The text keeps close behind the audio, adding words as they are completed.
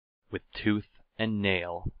With tooth and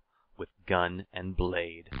nail, with gun and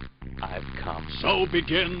blade, I've come. So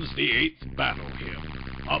begins the 8th battle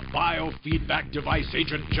hymn, a biofeedback device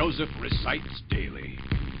Agent Joseph recites daily.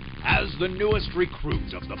 As the newest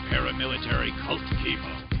recruit of the paramilitary cult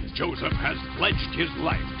CHEMO, Joseph has pledged his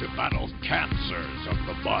life to battle cancers of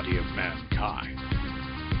the body of mankind.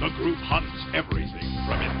 The group hunts everything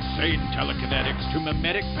from insane telekinetics to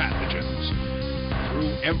mimetic pathogens.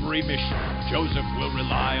 Through every mission, Joseph will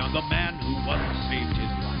rely on the man who once saved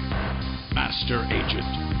his life, Master Agent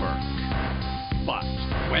Burke. But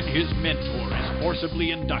when his mentor is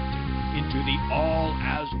forcibly inducted into the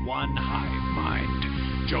all-as-one hive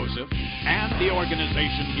mind, Joseph and the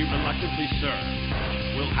organization he reluctantly serves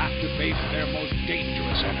will have to face their most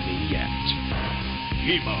dangerous enemy yet.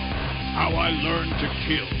 CHEMO, How I Learned to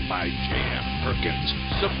Kill by J.M. Perkins,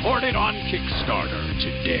 supported on Kickstarter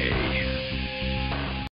today.